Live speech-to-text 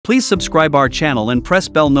Please subscribe our channel and press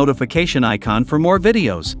bell notification icon for more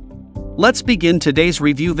videos. Let's begin today's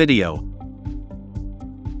review video.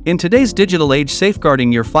 In today's digital age,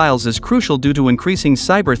 safeguarding your files is crucial due to increasing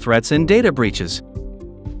cyber threats and data breaches.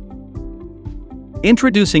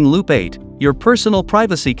 Introducing Loop8, your personal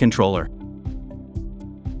privacy controller.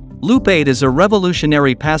 Loop8 is a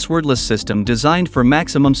revolutionary passwordless system designed for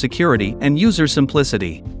maximum security and user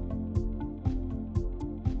simplicity.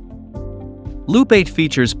 Loop8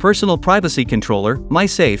 features Personal Privacy Controller,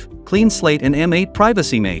 MySafe, Clean Slate and M8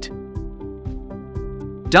 Privacy Mate.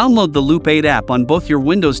 Download the Loop8 app on both your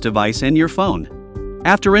Windows device and your phone.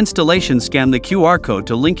 After installation, scan the QR code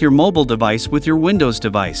to link your mobile device with your Windows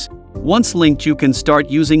device. Once linked, you can start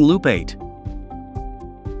using Loop8.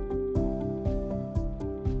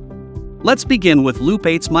 Let's begin with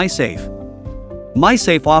Loop8's MySafe.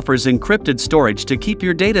 MySafe offers encrypted storage to keep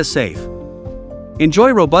your data safe.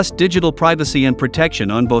 Enjoy robust digital privacy and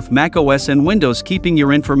protection on both macOS and Windows, keeping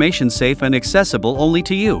your information safe and accessible only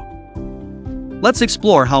to you. Let's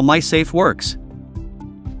explore how MySafe works.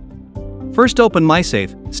 First, open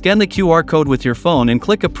MySafe, scan the QR code with your phone and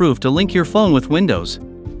click Approve to link your phone with Windows.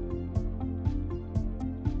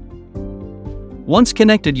 Once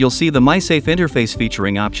connected, you'll see the MySafe interface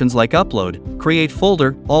featuring options like Upload, Create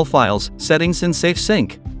Folder, All Files, Settings and Safe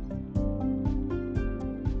Sync.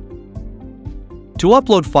 To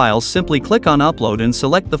upload files, simply click on Upload and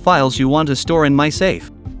select the files you want to store in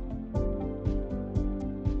MySafe.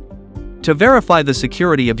 To verify the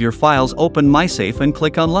security of your files, open MySafe and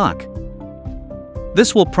click Unlock.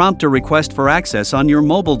 This will prompt a request for access on your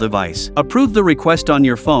mobile device. Approve the request on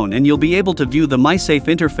your phone and you'll be able to view the MySafe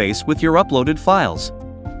interface with your uploaded files.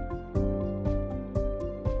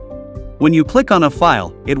 When you click on a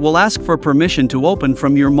file, it will ask for permission to open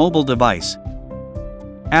from your mobile device.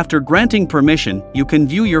 After granting permission, you can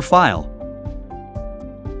view your file.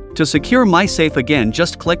 To secure MySafe again,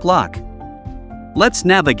 just click Lock. Let's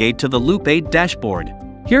navigate to the Loop8 dashboard.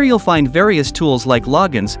 Here you'll find various tools like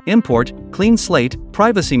Logins, Import, Clean Slate,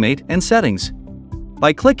 Privacy Mate, and Settings.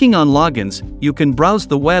 By clicking on Logins, you can browse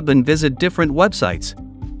the web and visit different websites.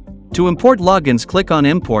 To import logins, click on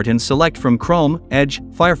Import and select from Chrome, Edge,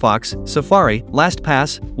 Firefox, Safari,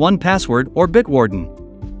 LastPass, 1Password, or Bitwarden.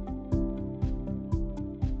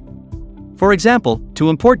 For example, to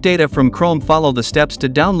import data from Chrome, follow the steps to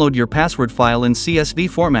download your password file in CSV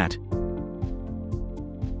format.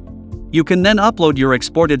 You can then upload your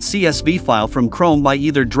exported CSV file from Chrome by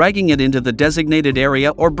either dragging it into the designated area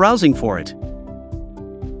or browsing for it.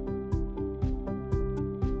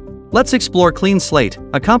 Let's explore Clean Slate,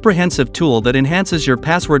 a comprehensive tool that enhances your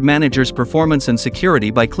password manager's performance and security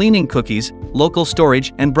by cleaning cookies, local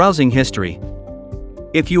storage, and browsing history.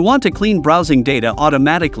 If you want to clean browsing data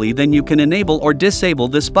automatically, then you can enable or disable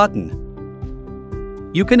this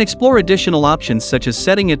button. You can explore additional options such as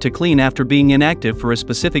setting it to clean after being inactive for a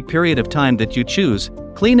specific period of time that you choose,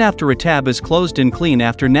 clean after a tab is closed, and clean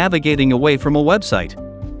after navigating away from a website.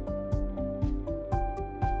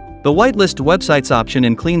 The whitelist websites option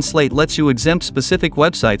in Clean Slate lets you exempt specific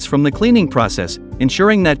websites from the cleaning process,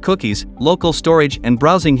 ensuring that cookies, local storage, and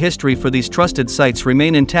browsing history for these trusted sites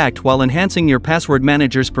remain intact while enhancing your password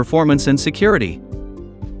manager's performance and security.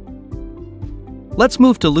 Let's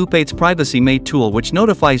move to Loop8's Privacy Mate tool, which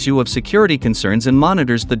notifies you of security concerns and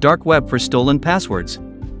monitors the dark web for stolen passwords.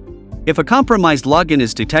 If a compromised login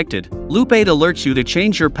is detected, Loop8 alerts you to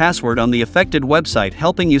change your password on the affected website,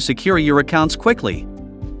 helping you secure your accounts quickly.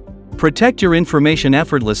 Protect your information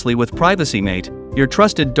effortlessly with Privacy Mate, your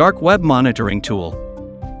trusted dark web monitoring tool.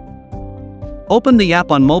 Open the app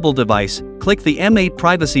on mobile device, click the M8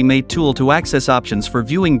 Privacy Mate tool to access options for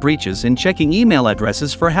viewing breaches and checking email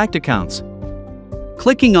addresses for hacked accounts.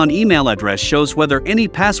 Clicking on email address shows whether any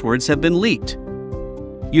passwords have been leaked.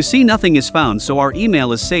 You see nothing is found, so our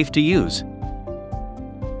email is safe to use.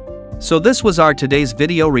 So this was our today's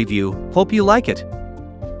video review, hope you like it.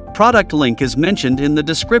 Product link is mentioned in the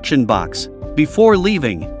description box. Before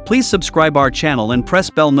leaving, please subscribe our channel and press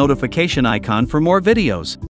bell notification icon for more videos.